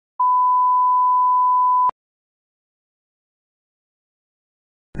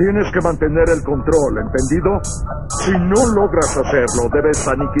Tienes que mantener el control, ¿entendido? Si no logras hacerlo, debes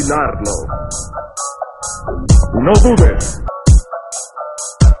aniquilarlo. No dudes.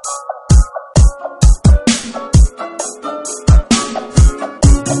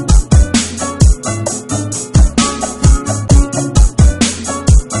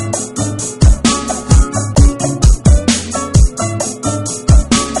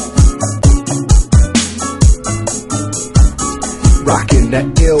 Rockin' the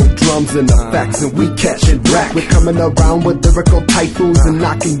ill drums and the facts, and we catchin' wreck. We're coming around with lyrical typhoons and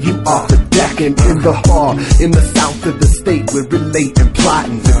knocking you off the deck. And in the hall, in the south of the state, we're relating,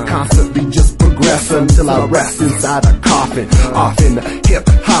 plotting, and constantly just progress until I rest inside a coffin. Often hip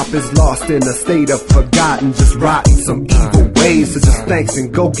hop is lost in a state of forgotten, just rotting some evil ways. So just thanks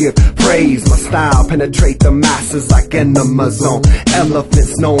and go give praise. My style penetrate the masses like enemas on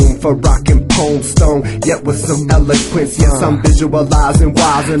elephants, known for rocking poem stone, yet with some eloquence. Yes, I'm visualizing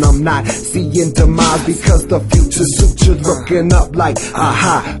wise and I'm not seeing demise, because the future sutures looking up like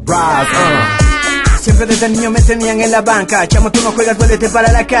aha, rise. Siempre desde niño me tenían en la banca. Chamo, tú no juegas, vuélvete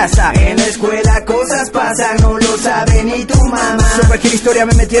para la casa. En la escuela cosas pasan, no lo sabe ni tu mamá. Sobre cualquier historia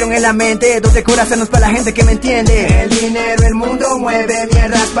me metieron en la mente. 12 corazones para la gente que me entiende. El dinero, el mundo mueve,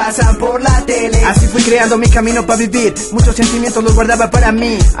 mierdas pasan por la tele. Así fui creando mi camino para vivir. Muchos sentimientos los guardaba para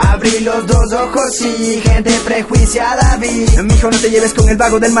mí. Abrí los dos ojos y gente prejuiciada vi. Mijo, no te lleves con el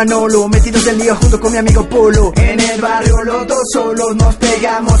vago del Manolo, metidos en lío junto con mi amigo Polo. En el barrio los dos solos nos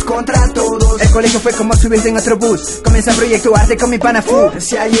pegamos contra todos. El colegio fue como subirte en otro bus. Comienza Proyecto Arte con mi pana Fu.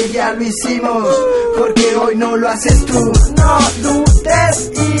 Si ayer ya lo hicimos, porque hoy no lo haces tú. No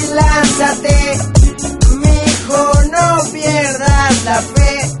dudes y lánzate, mijo, no pierdas la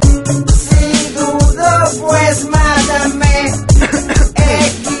fe. Si dudo, pues mátame.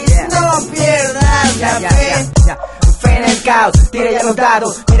 Equis, no pierdas la fe. Fe en el caos, tira ya los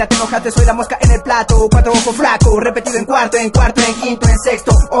dados. Mira, te enojaste, soy la mosca en el plato. 4 ojos flacos, repetido en cuarto, en quinto, en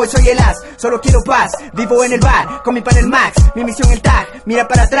sexto. Hoy soy el as, solo quiero paz. Vivo en el bar, con mi pan el Max. Mi misión el tag, mira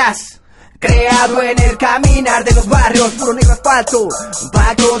para atrás. Creado en el caminar de los barrios, puro negro asfalto.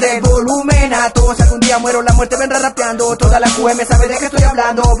 Pacto del volumen a todos. Algún día muero, la muerte vendrá rapeando. Toda la QM sabe de qué estoy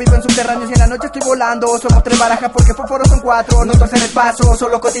hablando. Vivo en subterráneos y en la noche estoy volando. Somos 3 barajas porque fósforos son 4. No torcer el paso,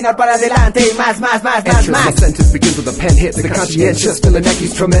 solo continuar para adelante. Más. My sentence begins with a pen hit. The conscientious feeling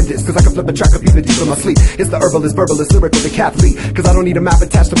Equis tremendous, cause I can flip a track of even deep in my sleep. It's the herbalist, verbalist, lyrical decathlete, cause I don't need a map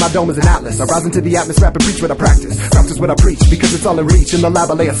attached to my dome as an atlas. I rise into the atmosphere, rap and preach what I practice. Practice what I preach, because it's all in reach. In the lab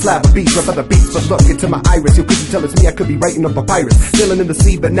I lay a slab of beats, the beats, but look into my iris. You couldn't tell it's me, I could be writing a papyrus. Still in the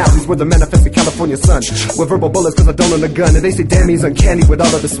sea, but now these were the manifested California sun. With verbal bullets, cause I don't own a gun. And they say, damn, he's uncanny with all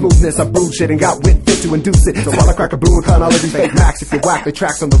of the smoothness. I brewed shit and got wit fit to induce it. So while I crack a brew and clown all of these fake max, if you whack, they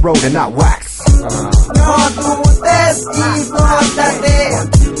tracks on the road and not wax. No dudes y pórtate,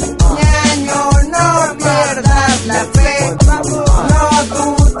 ñaño, no pierdas la fe. No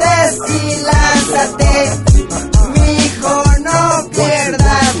dudes y lánzate, mijo, no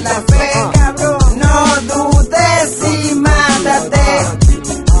pierdas la fe. No dudes y mátate,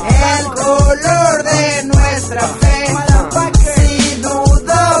 el color de nuestra fe. Si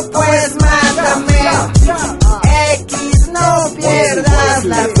dudo, pues mátame. Equis, no pierdas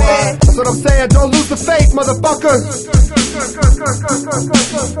la fe. That's what I'm saying, don't lose the faith, motherfuckers.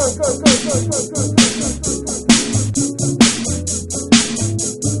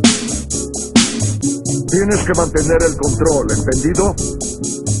 Tienes que mantener el control, ¿entendido?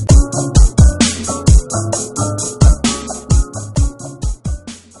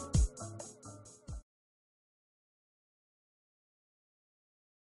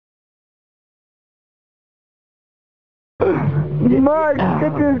 Mike, ¿qué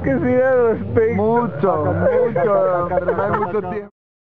tienes que decir al respecto? Mucho, no hay mucho tiempo.